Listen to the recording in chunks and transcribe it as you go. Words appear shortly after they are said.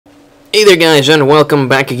Hey there guys, and welcome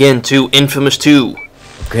back again to inFamous 2.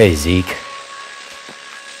 Okay, Zeke.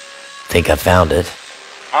 Think I found it.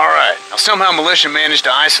 Alright, now somehow militia managed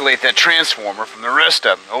to isolate that transformer from the rest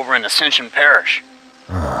of them over in Ascension Parish.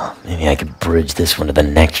 Oh, maybe I could bridge this one to the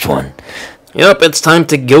next one. Yup, it's time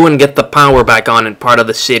to go and get the power back on in part of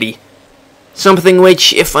the city. Something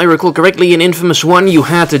which, if I recall correctly, in inFamous 1 you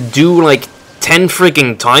had to do like 10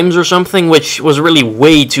 freaking times or something, which was really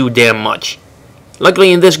way too damn much.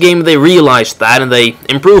 Luckily in this game they realized that and they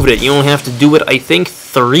improved it. You only have to do it, I think,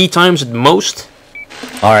 3 times at most.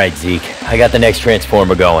 Alright, Zeke. I got the next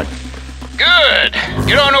transformer going. Good!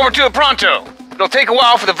 Get on over to it pronto. It'll take a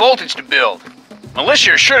while for the voltage to build.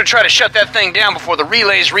 Militia are sure to try to shut that thing down before the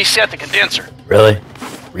relays reset the condenser. Really?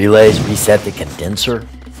 Relays reset the condenser?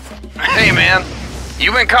 Hey man,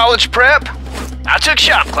 you in college prep? I took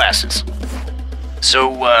shop classes.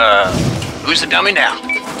 So, who's the dummy now?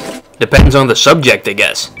 Depends on the subject, I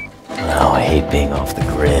guess. Oh, I hate being off the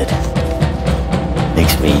grid.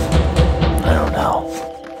 Makes me, I don't know,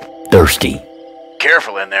 thirsty.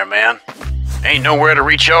 Careful in there, man. Ain't nowhere to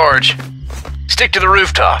recharge. Stick to the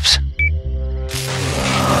rooftops.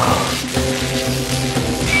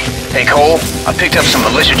 Hey Cole, I picked up some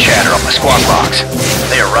militia chatter on my squawk box.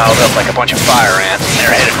 They are riled up like a bunch of fire ants and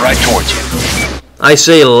they're headed right towards you. I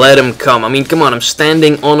say let him come. I mean, come on, I'm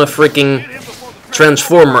standing on a freaking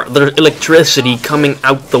transformer. There's electricity coming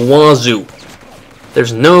out the wazoo.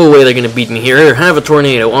 There's no way they're gonna beat me here. Here, have a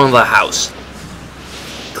tornado on the house.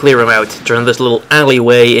 Clear them out. Turn this little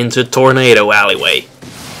alleyway into tornado alleyway.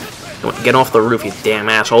 Get off the roof, you damn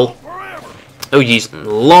asshole. Oh jeez,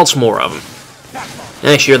 lots more of them.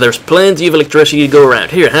 Yeah, sure, there's plenty of electricity to go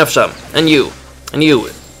around. Here, have some. And you. And you.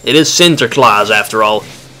 It is Sinterklaas, after all.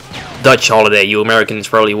 Dutch holiday, you Americans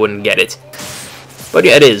probably wouldn't get it. But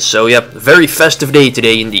yeah, it is, so yep, very festive day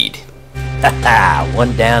today indeed. Haha,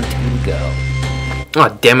 one down, 2 to go.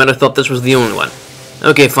 Aw, damn it, I thought this was the only one.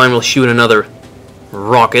 Okay, fine, we'll shoot another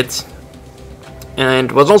rocket. And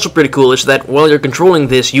what's also pretty cool is that while you're controlling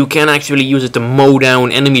this, you can actually use it to mow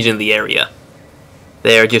down enemies in the area.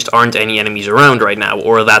 There just aren't any enemies around right now,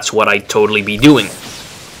 or that's what I'd totally be doing.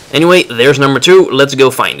 Anyway, there's number 2, let's go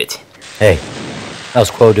find it. Hey, how's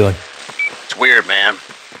Quo doing? It's weird, man.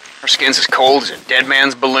 Her skin's as cold as a dead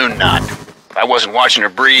man's balloon knot. If I wasn't watching her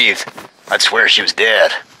breathe, I'd swear she was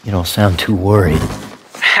dead. You don't sound too worried.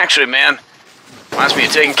 Actually, man, reminds me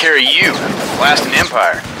of taking care of you, blasting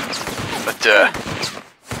Empire.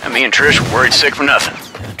 But, me and Trish were worried sick for nothing.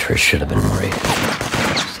 Yeah, Trish should have been worried.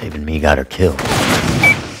 Saving me got her killed.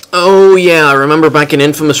 Oh yeah, I remember back in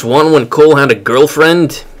inFamous 1 when Cole had a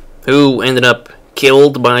girlfriend who ended up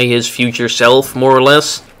killed by his future self, more or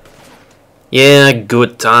less. Yeah,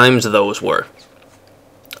 good times those were.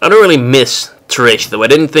 I don't really miss Trish, though. I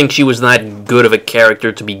didn't think she was that good of a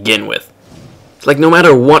character to begin with. It's like no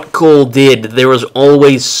matter what Cole did, there was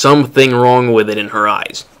always something wrong with it in her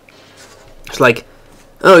eyes. It's like,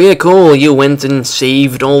 oh yeah, Cole, you went and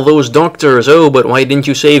saved all those doctors. Oh, but why didn't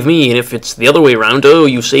you save me? And if it's the other way around, oh,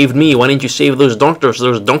 you saved me. Why didn't you save those doctors?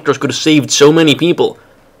 Those doctors could have saved so many people.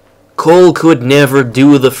 Cole could never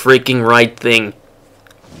do the freaking right thing.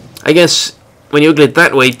 I guess when you look at it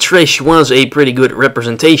that way, Trish was a pretty good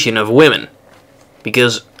representation of women.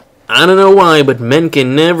 Because, I don't know why, but men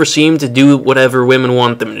can never seem to do whatever women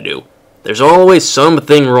want them to do. There's always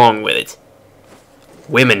something wrong with it.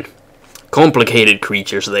 Women. Complicated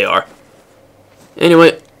creatures they are.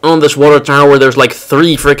 Anyway, on this water tower there's like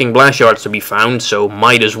 3 freaking blast shards to be found, so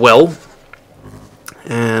might as well.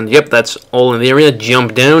 And yep, that's all in the area.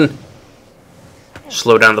 Jump down.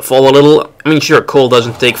 Slow down the fall a little. I mean, sure, Cole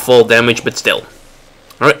doesn't take fall damage, but still.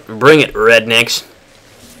 Alright, bring it, rednecks.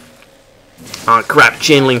 Ah, crap,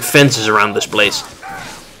 chain link fences around this place.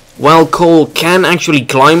 While Cole can actually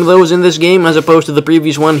climb those in this game, as opposed to the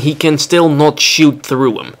previous one, he can still not shoot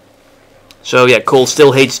through them. So yeah, Cole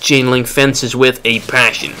still hates chain link fences with a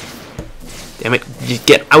passion. Damn it, just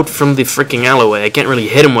get out from the freaking alleyway. I can't really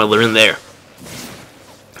hit them while they're in there.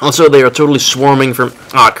 Also, they are totally swarming from...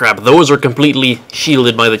 Ah, crap, those are completely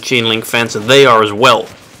shielded by the chain link fence, and they are as well.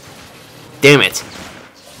 Damn it.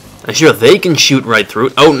 I'm sure they can shoot right through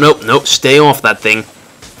it. Oh, no, no, stay off that thing.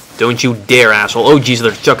 Don't you dare, asshole. Oh, jeez,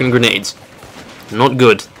 they're chucking grenades. Not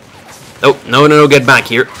good. Oh, no, no, no, get back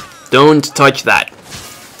here. Don't touch that.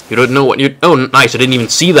 You don't know what you're... Oh, nice, I didn't even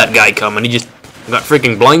see that guy coming. He just got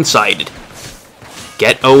freaking blindsided.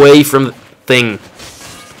 Get away from the thing.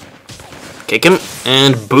 Kick him,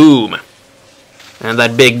 and boom. And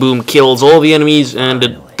that big boom kills all the enemies, and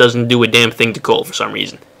it doesn't do a damn thing to Cole for some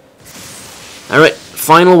reason. Alright,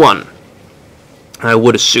 final one. I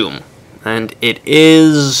would assume. And it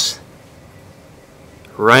is...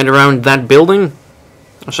 right around that building?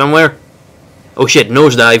 Or somewhere? Oh shit,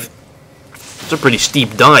 nosedive. It's a pretty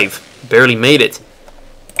steep dive. Barely made it.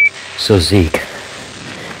 So Zeke,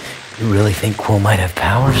 you really think Quill might have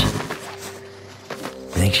powers?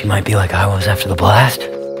 You think she might be like I was after the blast?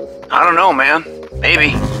 I don't know, man. Maybe.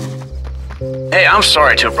 Hey, I'm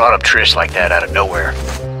sorry to have brought up Trish like that out of nowhere.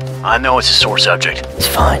 I know it's a sore subject. It's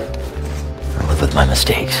fine. I live with my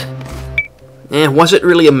mistakes. Was it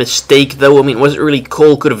really a mistake, though? I mean, was it really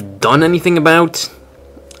Cole could have done anything about?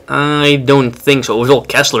 I don't think so. It was all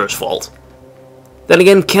Kessler's fault. Then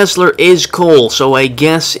again, Kessler is Cole, so I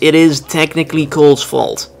guess it is technically Cole's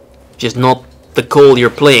fault. Just not the Cole you're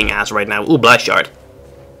playing as right now. Ooh, blast shard.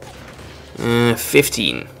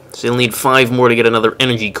 15. Still need 5 more to get another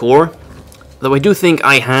energy core. Though I do think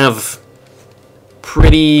I have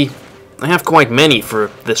quite many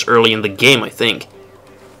for this early in the game, I think.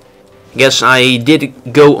 I guess I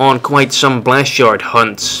did go on quite some blast shard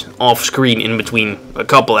hunts off-screen in between a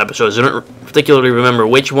couple episodes. I don't particularly remember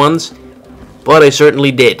which ones, but I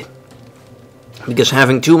certainly did. Because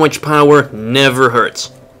having too much power never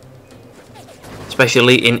hurts.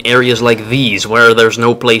 Especially in areas like these, where there's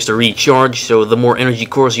no place to recharge, so the more energy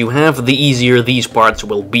cores you have, the easier these parts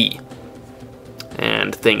will be.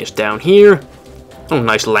 And the thing is down here. Oh,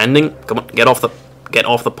 nice landing. Come on, get off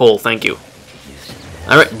the pole, thank you.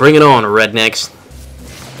 Alright, bring it on, rednecks.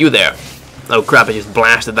 You there. Oh crap, I just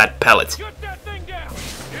blasted that pellet.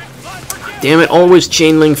 Damn it, always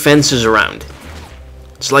chain link fences around.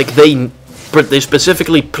 It's like they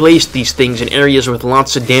specifically placed these things in areas with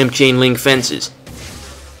lots of damn chain link fences.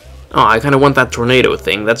 Oh, I kind of want that tornado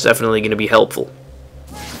thing. That's definitely going to be helpful.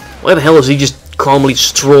 Why the hell is he just calmly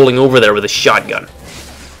strolling over there with a shotgun?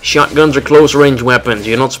 Shotguns are close-range weapons.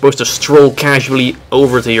 You're not supposed to stroll casually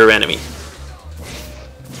over to your enemy.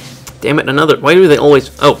 Damn it, another. Why do they always...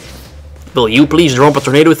 Oh. Will you please drop a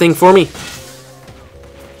tornado thing for me?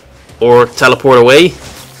 Or teleport away?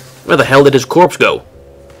 Where the hell did his corpse go?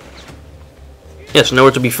 Yes,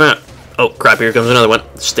 nowhere to be found. Oh, crap, here comes another one.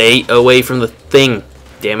 Stay away from the thing.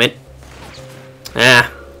 Damn it.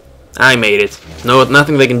 Ah. I made it. No,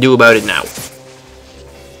 nothing they can do about it now.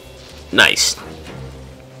 Nice.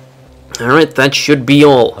 Alright, that should be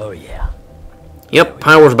all. Oh, yeah. Yep,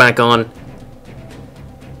 power's back on.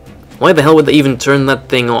 Why the hell would they even turn that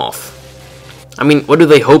thing off? I mean, what do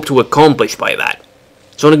they hope to accomplish by that?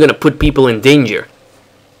 It's only going to put people in danger.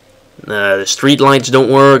 The street lights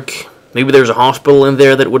don't work. Maybe there's a hospital in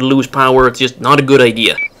there that would lose power. It's just not a good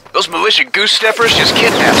idea. Those militia goose steppers just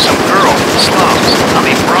kidnapped some girl from the slums. I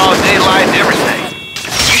mean, broad daylight and everything.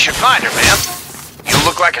 You should find her, man. You'll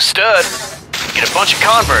look like a stud. Get a bunch of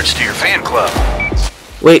converts to your fan club.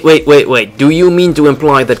 Wait. Do you mean to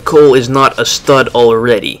imply that Cole is not a stud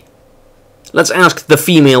already? Let's ask the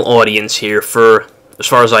female audience here for, as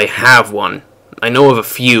far as I have one. I know of a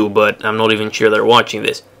few, but I'm not even sure they're watching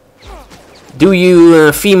this. Do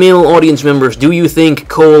you, female audience members, do you think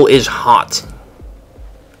Cole is hot?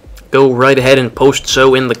 Go right ahead and post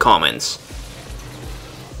so in the comments.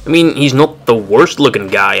 I mean, he's not the worst looking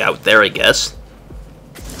guy out there, I guess.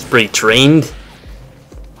 He's pretty trained.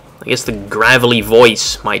 I guess the gravelly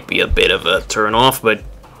voice might be a bit of a turn off, but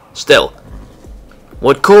still.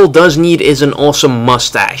 What Cole does need is an awesome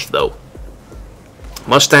mustache, though.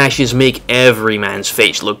 Mustaches make every man's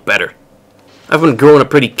face look better. I've been growing a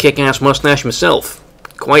pretty kick-ass mustache myself.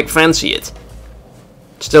 Quite fancy it.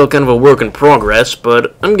 Still kind of a work in progress,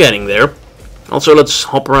 but I'm getting there. Also, let's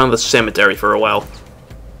hop around the cemetery for a while.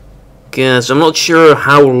 Because I'm not sure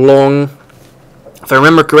how long... If I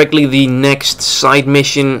remember correctly, the next side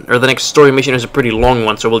mission, or the next story mission is a pretty long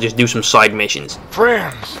one, so we'll just do some side missions.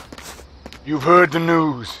 Friends, you've heard the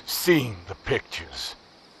news, seen the pictures.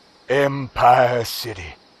 Empire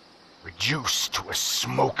City, reduced to a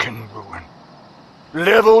smoking ruin.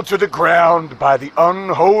 Leveled to the ground by the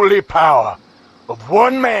unholy power of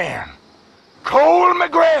one man, Cole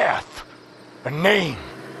McGrath, a name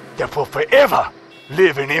that will forever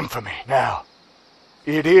live in infamy. Now,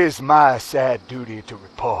 it is my sad duty to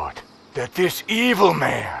report that this evil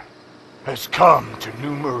man has come to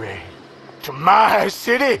New Marais, to my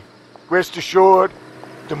city. Rest assured,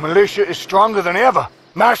 the militia is stronger than ever.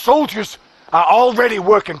 My soldiers are already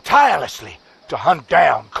working tirelessly to hunt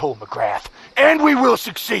down Cole McGrath, and we will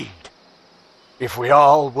succeed. If we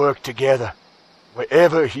all work together,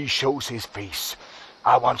 wherever he shows his face,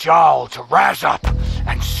 I want y'all to rise up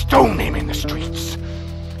and stone him in the streets.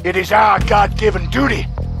 It is our God-given duty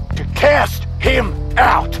to cast him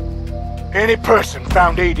out. Any person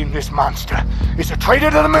found aiding this monster is a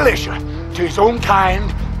traitor to the militia, to his own kind,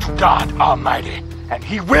 to God Almighty, and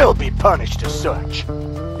he will be punished as such.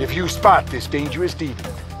 If you spot this dangerous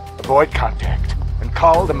deviant, avoid contact and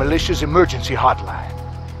call the militia's emergency hotline.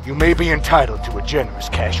 You may be entitled to a generous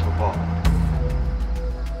cash reward.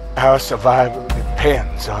 Our survival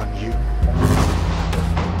depends on you.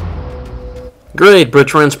 Great,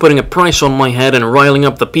 Bertrand's putting a price on my head and riling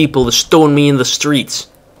up the people to stone me in the streets.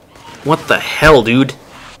 What the hell, dude?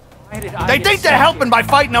 They think they're helping by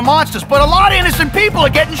fighting the monsters, but a lot of innocent people are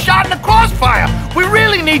getting shot in the crossfire. We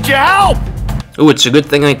really need your help. Ooh, it's a good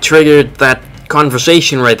thing I triggered that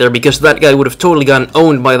conversation right there, because that guy would have totally gotten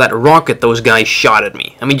owned by that rocket those guys shot at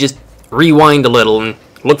me. I mean, just rewind a little and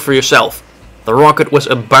look for yourself. The rocket was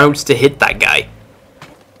about to hit that guy.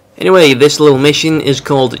 Anyway, this little mission is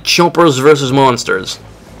called Choppers vs. Monsters,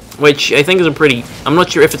 which I think is a pretty... I'm not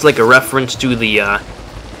sure if it's like a reference to the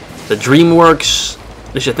DreamWorks...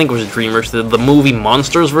 Which I think was DreamWorks, the movie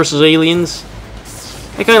Monsters vs. Aliens.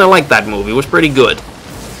 I kind of liked that movie, it was pretty good.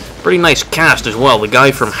 Pretty nice cast as well. The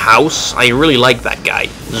guy from House, I really like that guy.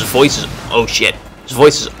 His voice is... oh shit. His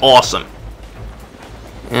voice is awesome.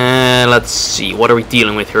 And let's see, what are we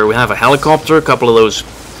dealing with here? We have a helicopter, a couple of those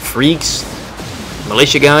freaks.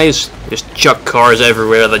 Militia guys. Just chuck cars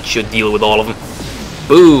everywhere that should deal with all of them.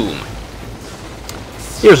 Boom.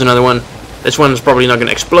 Here's another one. This one's probably not going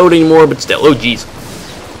to explode anymore, but still. Oh jeez.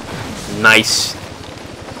 Nice.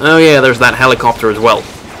 Oh yeah, there's that helicopter as well.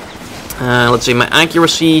 Let's see, my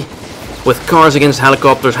accuracy with cars against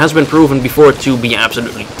helicopters has been proven before to be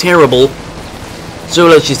absolutely terrible. So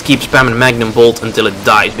let's just keep spamming Magnum Bolt until it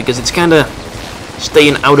dies, because it's kinda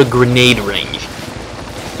staying out of grenade range.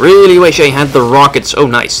 Really wish I had the rockets. Oh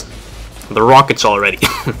nice. The rockets already.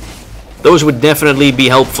 Those would definitely be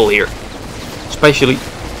helpful here. Especially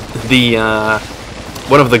the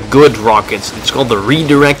one of the good rockets. It's called the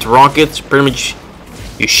redirect rocket. Pretty much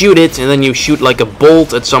you shoot it and then you shoot like a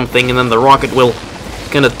bolt at something, and then the rocket will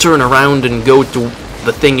kind of turn around and go to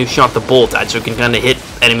the thing you shot the bolt at, so it can kind of hit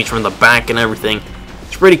enemies from the back and everything.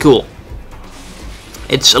 It's pretty cool.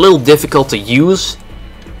 It's a little difficult to use,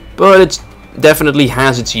 but it definitely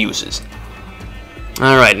has its uses.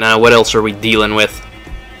 Alright, now what else are we dealing with?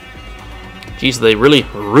 Jeez, they really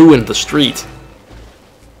ruined the street.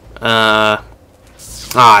 Ah,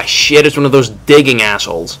 shit, it's one of those digging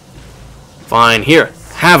assholes. Fine, here,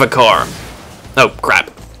 have a car. Oh, crap.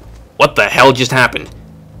 What the hell just happened?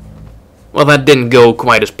 Well, that didn't go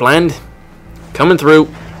quite as planned. Coming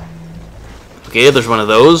through. Okay, there's one of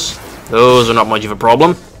those. Those are not much of a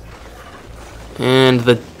problem. And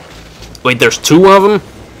the... wait, there's two of them?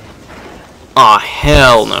 Aw,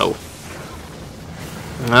 hell no.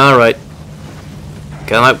 Alright.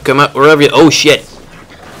 Come out, wherever you... oh, shit.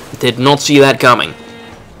 Did not see that coming.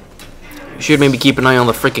 Should maybe keep an eye on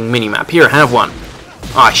the freaking minimap. Here, have one.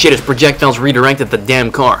 Ah, shit, his projectiles redirected the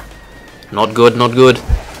damn car. Not good, not good.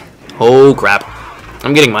 Oh, crap.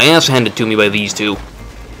 I'm getting my ass handed to me by these two.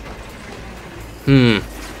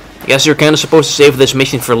 Guess you're kind of supposed to save this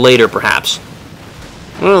mission for later, perhaps.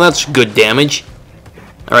 Well, that's good damage.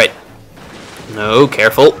 Alright. No,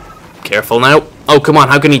 careful. Careful now. Oh, come on,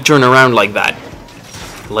 how can he turn around like that?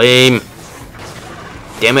 Lame.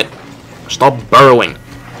 Damn it. Stop burrowing.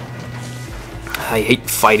 I hate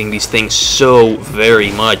fighting these things so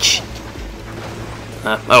very much.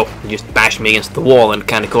 Oh, just bashed me against the wall and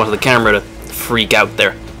kind of caused the camera to freak out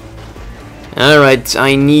there. Alright,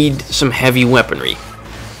 I need some heavy weaponry.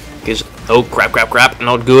 Because, oh crap, crap, crap,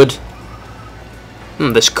 not good.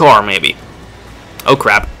 This car maybe. Oh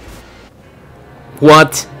crap.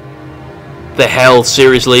 What the hell,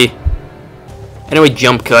 seriously? Anyway,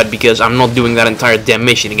 jump cut, because I'm not doing that entire damn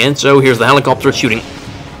mission again. So here's the helicopter shooting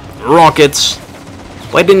rockets.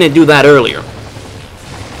 Why didn't it do that earlier?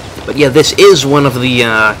 But yeah, this is one of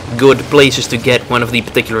the good places to get one of the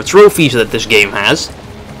particular trophies that this game has.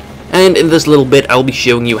 And in this little bit, I'll be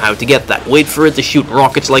showing you how to get that. Wait for it to shoot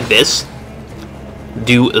rockets like this.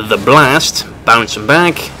 Do the blast, bounce them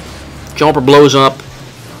back, chopper blows up,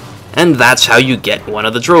 and that's how you get one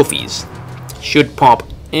of the trophies. Should pop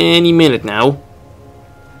any minute now.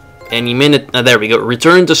 Any minute. There we go.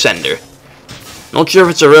 Return to sender. Not sure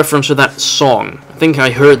if it's a reference to that song. I think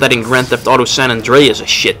I heard that in Grand Theft Auto San Andreas a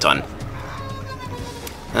shit ton.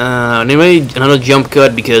 Anyway, another jump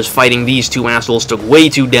cut, because fighting these two assholes took way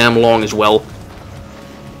too damn long as well.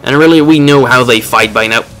 And really, we know how they fight by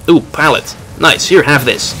now. Ooh, pallet. Nice, here, have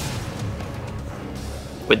this.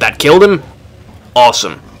 Wait, that killed him?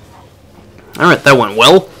 Awesome. Alright, that went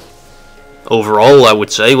well. Overall, I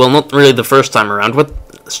would say. Well, not really the first time around, but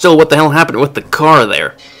still, what the hell happened with the car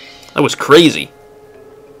there? That was crazy.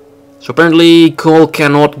 So apparently, Cole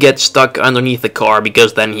cannot get stuck underneath the car,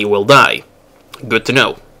 because then he will die. Good to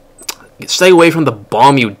know. Stay away from the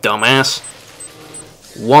bomb, you dumbass.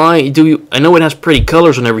 Why do you... I know it has pretty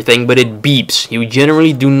colors and everything, but it beeps. You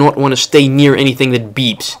generally do not want to stay near anything that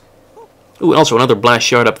beeps. Ooh, also another blast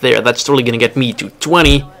shard up there. That's totally going to get me to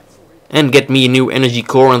 20. And get me a new energy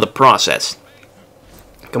core in the process.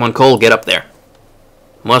 Come on, Cole, get up there.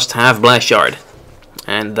 Must have blast shard.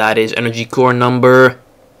 And that is energy core number...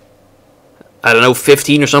 I don't know,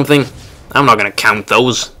 15 or something. I'm not going to count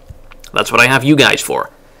those. That's what I have you guys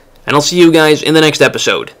for. And I'll see you guys in the next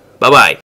episode. Bye-bye.